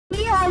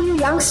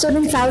young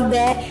students out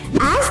there,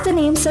 as the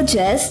name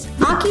suggests,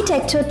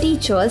 architecture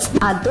teachers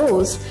are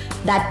those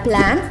that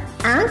plan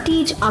and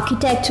teach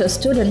architecture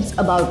students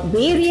about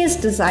various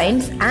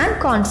designs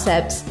and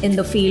concepts in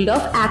the field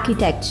of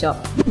architecture.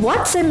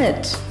 What's in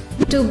it?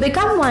 To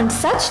become one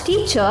such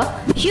teacher,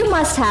 you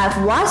must have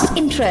vast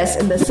interest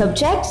in the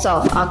subjects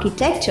of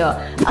architecture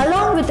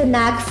along with a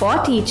knack for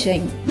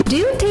teaching. Do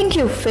you think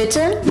you fit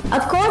in?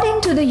 According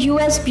to the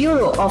US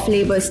Bureau of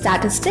Labor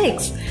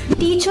Statistics,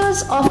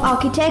 teachers of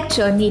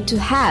architecture need to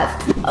have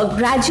a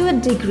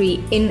graduate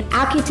degree in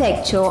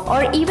architecture or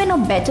even a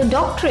better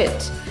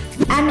doctorate.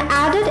 An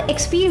added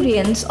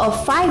experience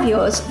of 5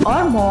 years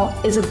or more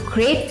is a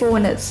great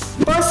bonus.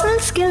 Personal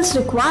skills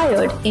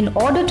required in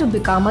order to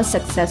become a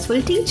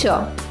successful teacher: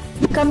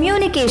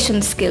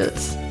 communication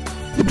skills,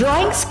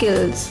 drawing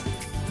skills,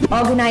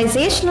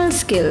 organizational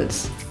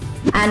skills,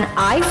 an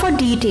eye for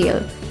detail,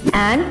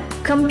 and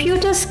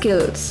computer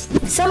skills.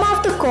 Some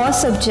of the core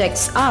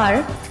subjects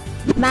are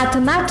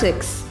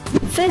mathematics,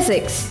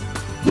 physics,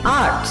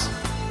 art,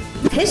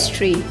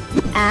 history,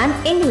 and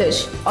English,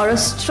 or a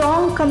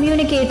strong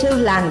communicative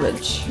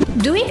language.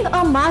 Doing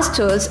a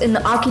master's in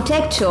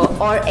architecture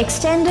or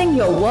extending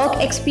your work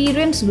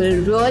experience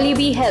will really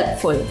be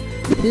helpful.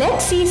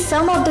 Let's see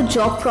some of the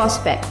job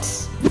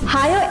prospects.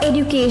 Higher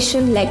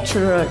education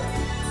lecturer,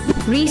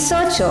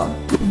 researcher,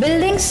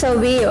 building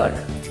surveyor,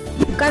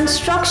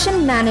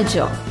 construction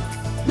manager,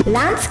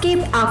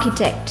 landscape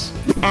architect,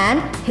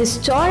 and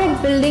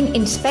historic building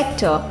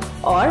inspector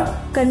or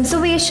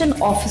conservation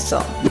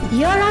officer.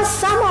 Here are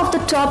some of the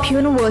top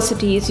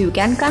universities you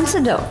can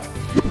consider: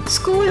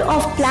 School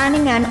of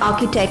Planning and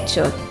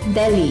Architecture,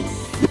 Delhi;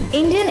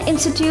 Indian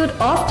Institute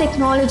of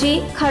Technology,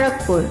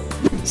 Kharagpur;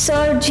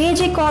 Sir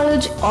J.J.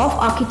 College of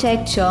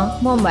Architecture,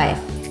 Mumbai;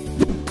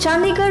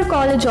 Chandigarh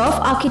College of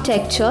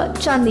Architecture,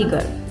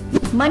 Chandigarh;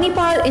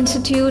 Manipal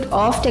Institute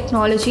of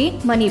Technology,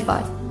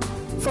 Manipal.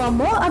 For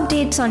more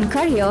updates on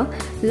career,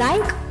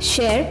 like,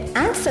 share,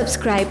 and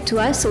subscribe to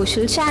our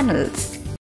social channels.